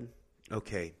just said,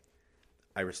 "Okay,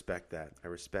 I respect that. I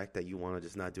respect that you want to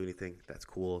just not do anything. That's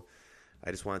cool. I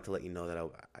just wanted to let you know that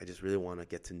I just really want to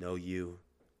get to know you,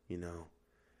 you know.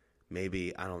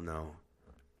 Maybe, I don't know,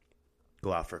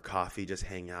 go out for coffee, just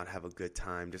hang out, have a good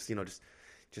time. Just, you know,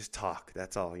 just talk.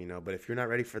 That's all, you know. But if you're not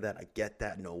ready for that, I get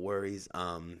that. No worries.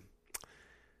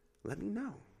 Let me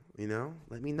know, you know.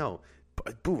 Let me know.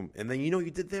 Boom. And then you know what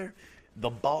you did there? The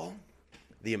ball,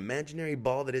 the imaginary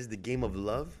ball that is the game of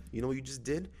love. You know what you just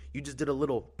did? You just did a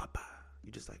little papa.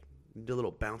 You just did a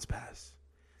little bounce pass.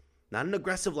 Not an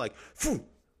aggressive like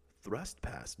thrust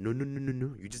pass. No.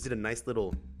 You just did a nice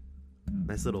little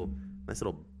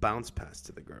bounce pass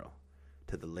to the girl,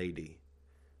 to the lady,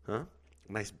 huh?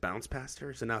 Nice bounce past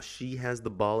her. So now she has the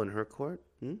ball in her court.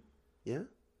 Yeah.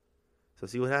 So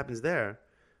see what happens there.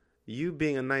 You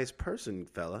being a nice person,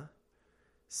 fella,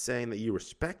 saying that you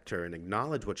respect her and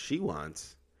acknowledge what she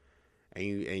wants, and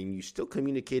you still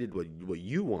communicated what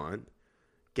you want,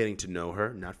 getting to know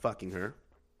her, not fucking her.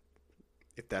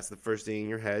 If that's the first thing in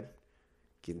your head,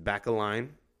 get back a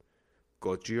line,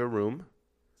 go to your room,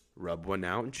 rub one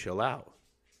out, and chill out.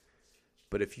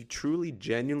 But if you truly,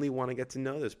 genuinely want to get to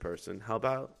know this person, how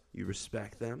about you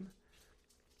respect them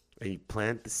and you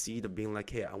plant the seed of being like,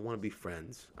 hey, I want to be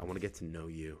friends. I want to get to know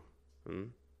you.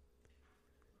 And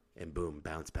boom,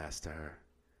 bounce past to her.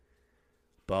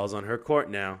 Ball's on her court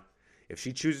now. If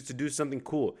she chooses to do something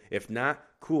cool. If not,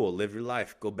 cool, live your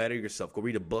life. Go better yourself. Go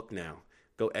read a book now.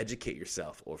 Go educate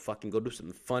yourself, or fucking go do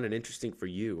something fun and interesting for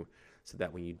you, so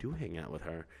that when you do hang out with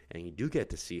her and you do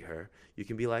get to see her, you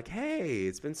can be like, hey,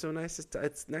 it's been so nice.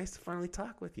 It's nice to finally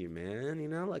talk with you, man. You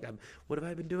know, like, what have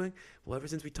I been doing? Well, ever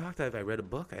since we talked, I read a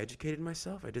book. I educated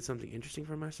myself. I did something interesting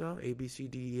for myself, A, B, C,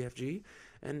 D, E, F, G.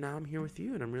 And now I'm here with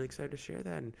you, and I'm really excited to share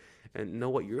that and know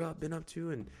what you're been up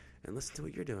to and listen to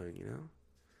what you're doing, you know?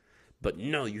 But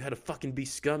no, you had to fucking be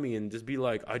scummy and just be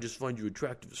like, I just find you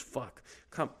attractive as fuck.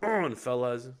 Come on,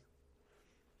 fellas.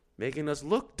 Making us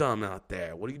look dumb out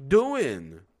there. What are you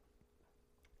doing?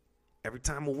 Every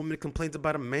time a woman complains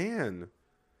about a man,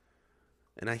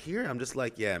 and I hear it, I'm just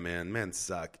like, yeah, man, men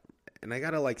suck. And I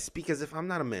gotta like speak as if I'm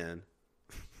not a man.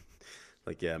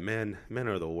 Like, yeah, men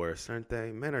are the worst, aren't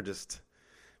they? Men are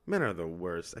the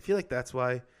worst. I feel like that's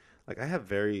why, like, I have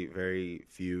very, very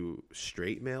few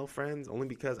straight male friends, only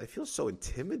because I feel so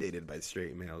intimidated by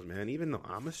straight males, man. Even though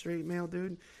I'm a straight male,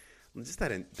 dude, just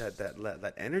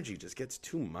that energy just gets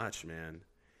too much, man.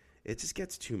 It just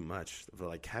gets too much for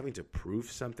like having to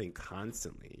prove something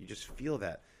constantly. You just feel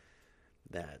that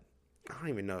I don't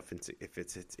even know if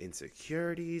it's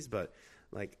insecurities, but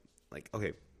like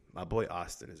okay, my boy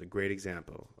Austin is a great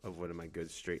example of one of my good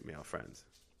straight male friends.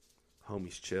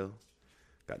 Homie's chill,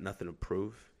 got nothing to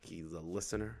prove. He's a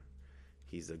listener.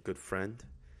 He's a good friend.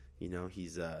 You know, he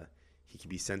can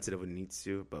be sensitive when he needs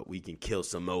to, but we can kill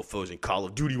some mofos in Call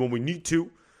of Duty when we need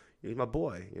to. He's my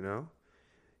boy, you know?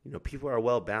 You know, people are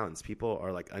well balanced. People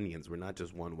are like onions. We're not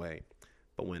just one way.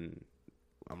 But when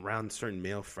I'm around certain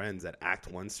male friends that act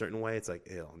one certain way, it's like,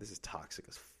 ew, this is toxic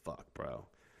as fuck, bro.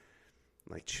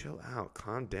 Like, chill out,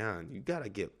 calm down. You gotta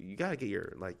get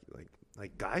your like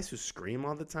guys who scream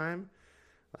all the time.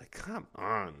 Like, come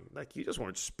on. Like, you just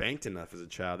weren't spanked enough as a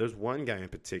child. There's one guy in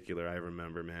particular I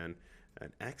remember, man,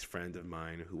 an ex-friend of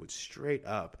mine who would straight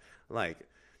up, like,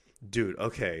 dude,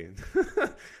 okay.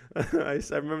 I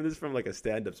remember this from, like, a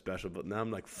stand-up special, but now I'm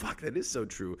like, fuck, that is so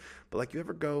true. But, like, you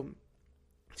ever go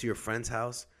to your friend's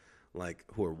house, like,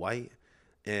 who are white,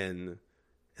 and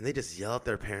they just yell at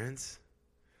their parents?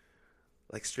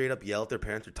 Like, straight up yell at their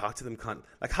parents or talk to them.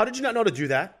 Like, how did you not know to do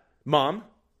that, Mom?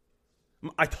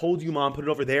 I told you, Mom, put it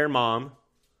over there, Mom.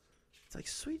 It's like,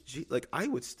 sweet G. Like, I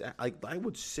would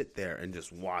sit there and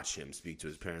just watch him speak to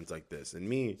his parents like this. And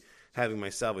me having my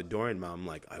Salvadorian mom,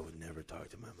 like, I would never talk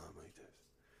to my mom like this.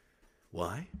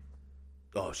 Why?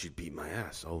 Oh, she'd beat my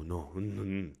ass. Oh, no.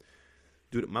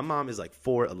 Dude, my mom is like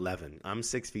 4'11". I'm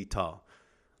 6 feet tall.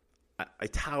 I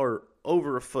tower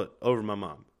over a foot over my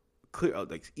mom. Clear,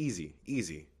 like,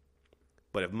 easy.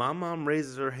 But if my mom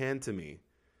raises her hand to me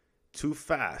too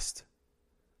fast,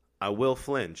 I will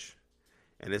flinch.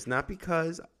 And it's not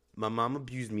because my mom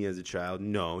abused me as a child.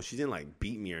 No, she didn't like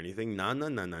beat me or anything. Nah.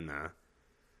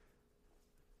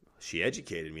 She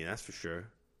educated me, that's for sure.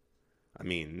 I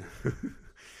mean,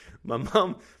 my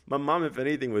mom, if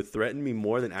anything, would threaten me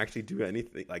more than actually do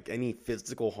anything, like any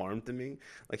physical harm to me.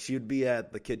 Like she would be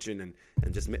at the kitchen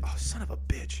and just make, oh, son of a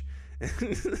bitch.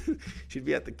 She'd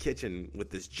be at the kitchen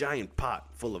with this giant pot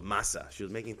full of masa. She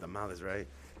was making tamales, right?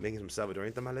 Making some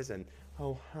Salvadorian tamales. And,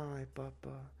 oh, hi,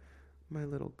 Papa. My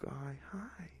little guy.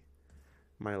 Hi.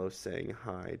 Milo's saying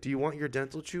hi. Do you want your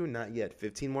dental chew? Not yet.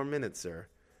 15 more minutes, sir.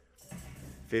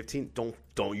 15.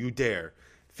 Don't you dare.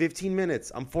 15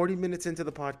 minutes. I'm 40 minutes into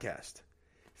the podcast.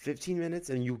 15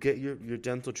 minutes and you get your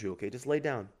dental chew, okay? Just lay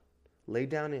down. Lay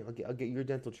down and I'll get your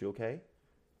dental chew, okay?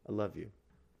 I love you.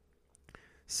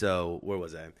 So, where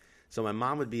was I? So my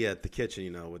mom would be at the kitchen, you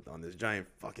know, on this giant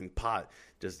fucking pot,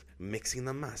 just mixing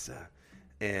the masa.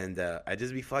 And I'd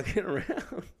just be fucking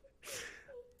around.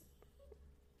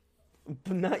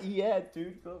 But not yet,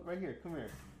 dude. Go right here. Come here.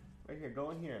 Right here.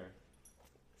 Go in here.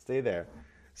 Stay there.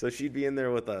 So she'd be in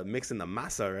there with mixing the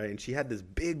masa, right? And she had this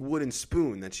big wooden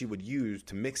spoon that she would use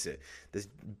to mix it. This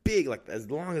big, like as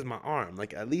long as my arm.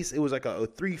 Like at least it was like a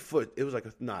 3 foot. It was like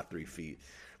not 3 feet.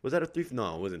 Was that a 3 feet?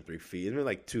 No, it wasn't 3 feet. It was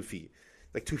like 2 feet.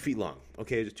 Like 2 feet long.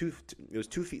 Okay, it was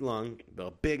 2 feet long.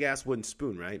 A big ass wooden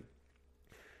spoon, right?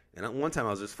 And one time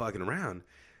I was just fucking around,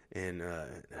 and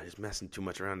I just messing too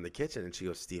much around in the kitchen. And she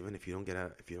goes, "Steven, if you don't get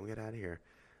out of here,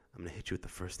 I'm gonna hit you with the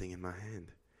first thing in my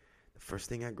hand. The first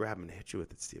thing I grab, I'm gonna hit you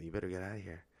with it, Steven. You better get out of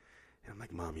here." And I'm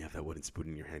like, "Mom, you have that wooden spoon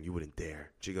in your hand. You wouldn't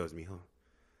dare." She goes, "Mijo,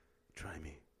 try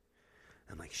me."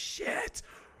 I'm like, "Shit,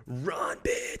 run,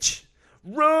 bitch,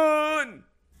 run."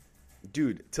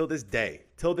 Dude, till this day,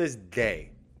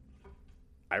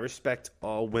 I respect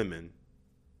all women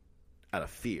out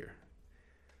of fear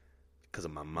because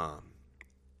of my mom.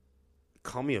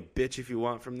 Call me a bitch if you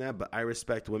want from that, but I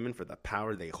respect women for the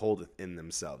power they hold within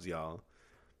themselves, y'all.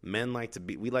 Men like to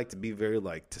be very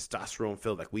like testosterone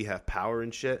filled, like we have power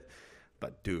and shit.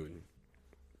 But dude,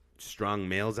 strong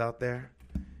males out there,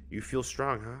 you feel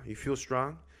strong, huh? You feel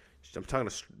strong? I'm talking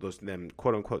to them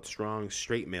quote-unquote strong,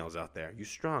 straight males out there. You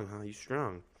strong, huh? You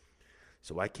strong.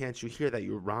 So why can't you hear that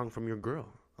you're wrong from your girl?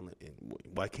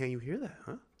 Why can't you hear that,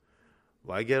 huh?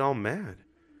 Why get all mad?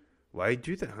 Why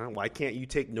do that, huh? Why can't you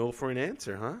take no for an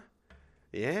answer, huh?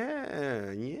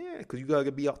 Yeah, because you got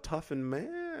to be all tough and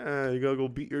mad. You got to go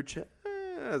beat your chest.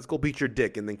 Go beat your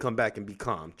dick and then come back and be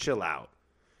calm. Chill out.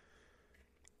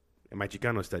 In my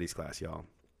Chicano studies class, y'all.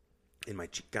 In my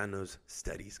Chicanos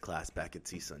studies class back at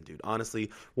CSUN, dude. Honestly,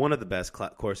 one of the best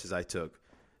courses I took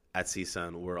at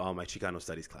CSUN were all my Chicano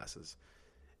studies classes.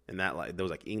 And that there was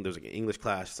like an English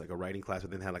class, like a writing class, but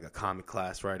then had like a comic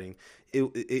class writing.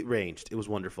 It ranged. It was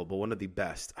wonderful. But one of the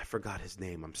best, I forgot his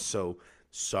name. I'm so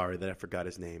sorry that I forgot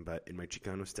his name. But in my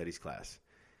Chicano studies class,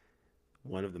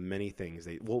 one of the many things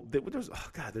there's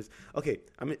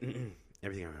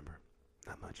everything I remember,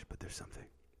 not much, but there's something.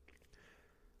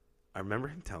 I remember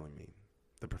him telling me,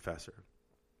 the professor,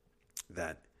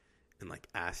 that in like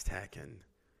Aztec and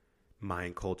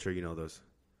Mayan culture, you know,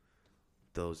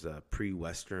 those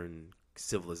pre-Western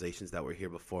civilizations that were here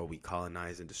before we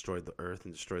colonized and destroyed the earth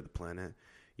and destroyed the planet,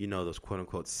 you know, those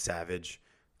quote-unquote savage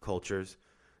cultures.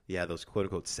 Yeah, those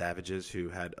quote-unquote savages who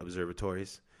had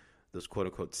observatories, those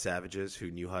quote-unquote savages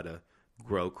who knew how to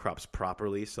grow crops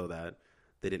properly so that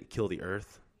they didn't kill the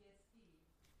earth.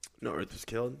 No earth was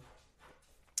killed.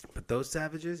 But those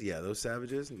savages,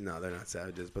 no, they're not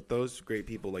savages. But those great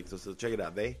people, like, so check it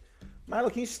out. Milo,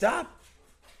 can you stop?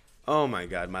 Oh, my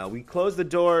God, Milo. We closed the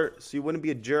door so you wouldn't be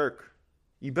a jerk.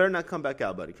 You better not come back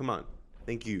out, buddy. Come on.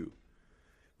 Thank you.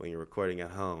 When you're recording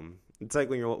at home. It's like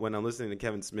when I'm listening to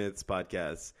Kevin Smith's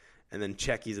podcast, and then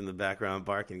Checky's in the background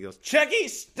barking. He goes, "Checky,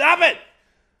 stop it!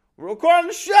 We're recording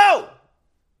the show!"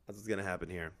 That's what's going to happen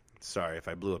here. Sorry if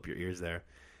I blew up your ears there.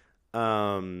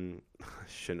 I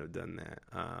shouldn't have done that.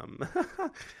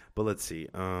 But let's see.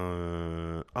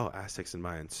 Aztecs and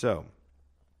Mayans. So,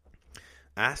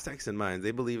 Aztecs and Mayans, they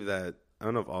believe that, I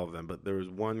don't know if all of them, but there was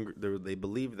one, they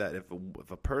believe that if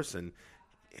a person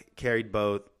carried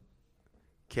both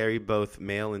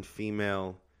male and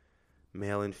female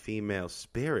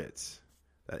spirits,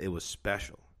 that it was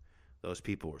special. Those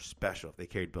people were special if they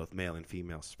carried both male and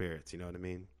female spirits. You know what I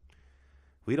mean?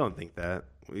 We don't think that.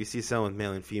 We see someone with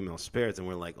male and female spirits, and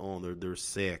we're like, oh, they're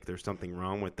sick. There's something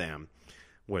wrong with them.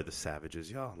 We're the savages,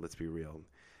 y'all. Let's be real.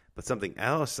 But something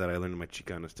else that I learned in my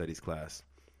Chicano studies class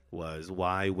was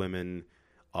why women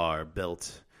are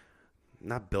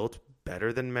not built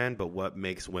better than men, but what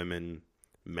makes women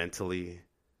mentally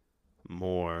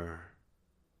more,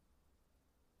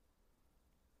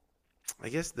 I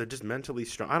guess they're just mentally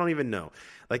strong. I don't even know.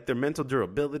 Like their mental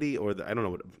durability I don't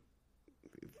know what.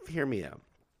 Hear me out.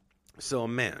 So a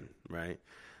man, right?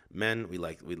 Men, we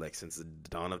like since the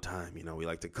dawn of time, you know, we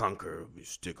like to conquer. We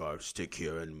stick our stick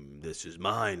here, and this is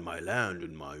mine, my land,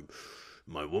 and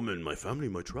my woman, my family,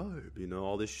 my tribe, you know,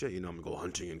 all this shit. You know, I'm gonna go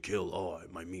hunting and kill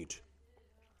my meat.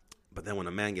 But then when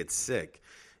a man gets sick,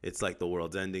 it's like the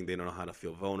world's ending. They don't know how to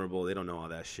feel vulnerable. They don't know all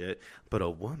that shit. But a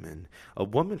woman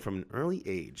from an early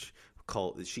age,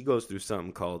 she goes through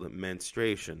something called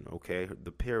menstruation, okay?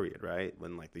 The period, right?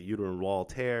 When like the uterine wall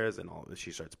tears and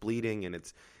she starts bleeding, and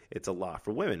it's a lot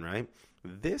for women, right?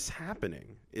 This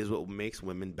happening is what makes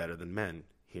women better than men.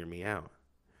 Hear me out.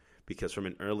 Because from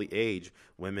an early age,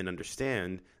 women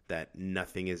understand that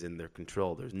nothing is in their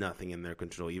control. There's nothing in their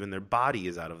control. Even their body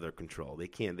is out of their control. They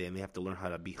have to learn how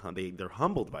to be, they're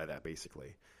humbled by that,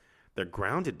 basically. They're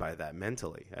grounded by that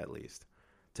mentally, at least,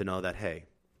 to know that, hey,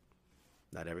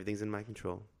 not everything's in my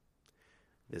control.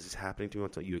 This is happening to you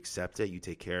until you accept it. You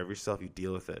take care of yourself. You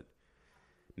deal with it.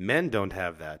 Men don't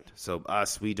have that. So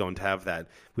we don't have that.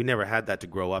 We never had that to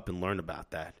grow up and learn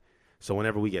about that. So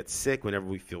whenever we get sick, whenever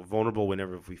we feel vulnerable,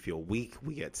 whenever we feel weak,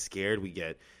 we get scared, we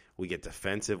get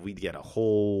defensive, we get a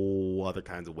whole other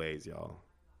kinds of ways, y'all.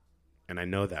 And I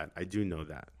know that. I do know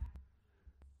that.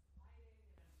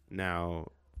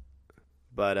 Now,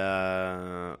 but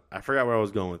I forgot where I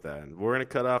was going with that. We're going to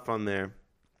cut off on there.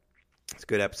 It's a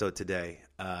good episode today.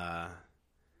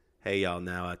 Hey, y'all,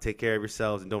 now take care of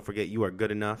yourselves, and don't forget, you are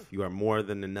good enough. You are more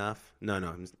than enough. No,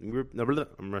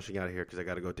 I'm rushing out of here because I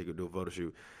got to go do a photo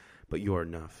shoot. But you are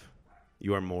enough.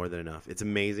 You are more than enough. It's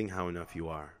amazing how enough you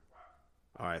are.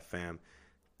 All right, fam.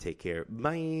 Take care.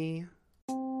 Bye.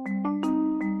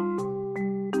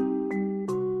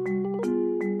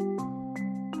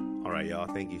 All right, y'all.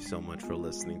 Thank you so much for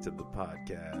listening to the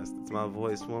podcast. It's my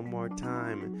voice one more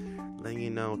time. Letting you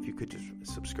know if you could just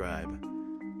subscribe.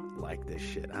 Like this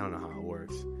shit. I don't know how it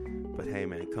works. But hey,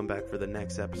 man, come back for the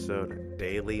next episode.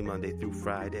 Daily, Monday through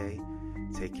Friday.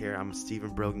 Take care. I'm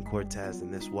Stephen Brogan Cortez,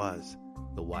 and this was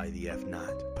the Why the F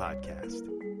Not podcast.